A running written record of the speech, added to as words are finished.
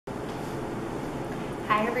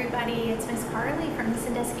Hi everybody, it's Miss Carly from the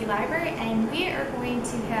Sandusky Library, and we are going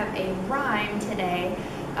to have a rhyme today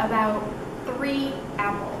about 3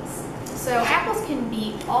 apples. So apples can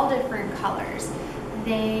be all different colors.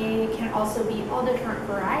 They can also be all different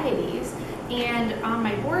varieties. And on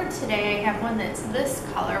my board today I have one that's this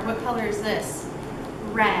color. What color is this?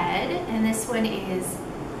 Red, and this one is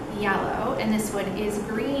yellow, and this one is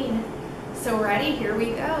green. So ready? Here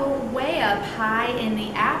we go. Way up high in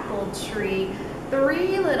the apple tree,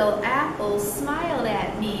 3 little apples smiled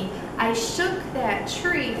at me. I shook that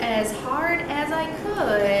tree as hard as I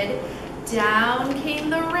could. Down came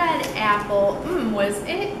the red apple. Was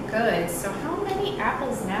it good? So how many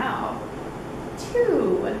apples now?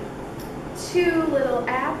 2. 2 little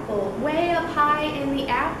apples, way up high in the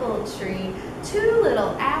apple tree. 2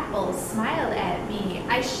 little apples smiled at me.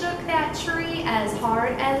 I shook that tree as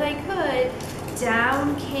hard as I could.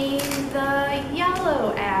 Down came the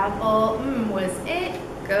yellow apple. Was it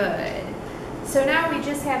good? So now we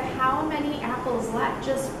just have how many apples left?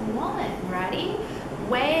 Just 1. Ready?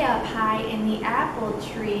 Way up high in the apple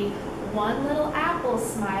tree, 1 little apple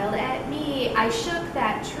smiled at me. I shook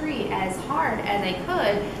that tree as hard as I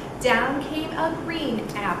could. Down came a green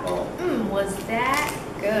apple. Was that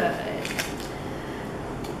good?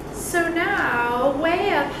 So now,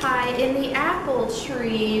 way up high in the apple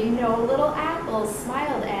tree, no little apple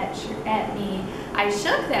smiled at me. I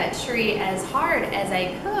shook that tree as hard as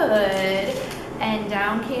I could, and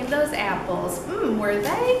down came those apples. Were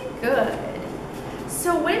they good?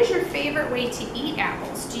 So what is your favorite way to eat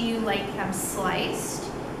apples? Do you like them sliced?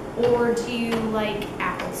 Or do you like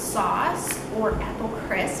applesauce or apple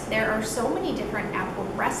crisp? There are so many different apple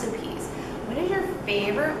recipes. What is your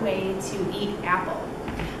favorite way to eat apple?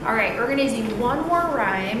 All right, we're gonna do one more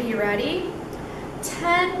rhyme. You ready?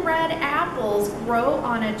 10 red apples grow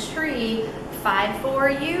on a tree, 5 for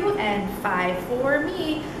you and 5 for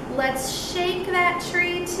me. Let's shake that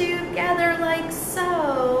tree together like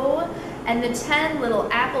so, and the 10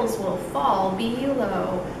 little apples will fall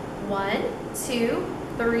below. 1, 2,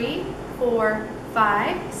 3, 4,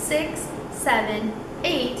 5, 6, 7,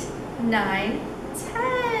 8, 9,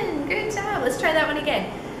 10. Good job. Let's try that one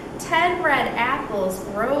again. 10 red apples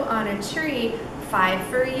grow on a tree, 5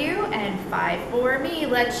 for you and 5 for me.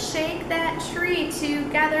 Let's shake that tree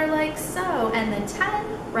together like so, and the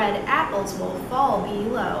 10 red apples will fall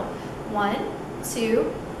below. 1,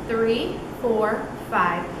 2, 3, 4,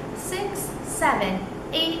 5, 6, 7,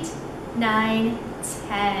 8, 9,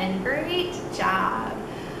 10. Great job.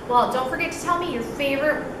 Well, don't forget to tell me your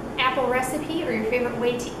favorite apple recipe or your favorite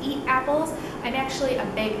way to eat apples. I'm actually a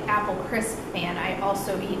big apple crisp fan. I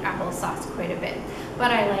also eat applesauce quite a bit,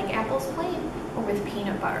 but I like apples plain or with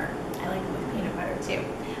peanut butter. I like them with peanut butter too.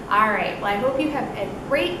 All right, well, I hope you have a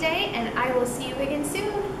great day, and I will see you again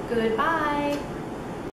soon. Goodbye.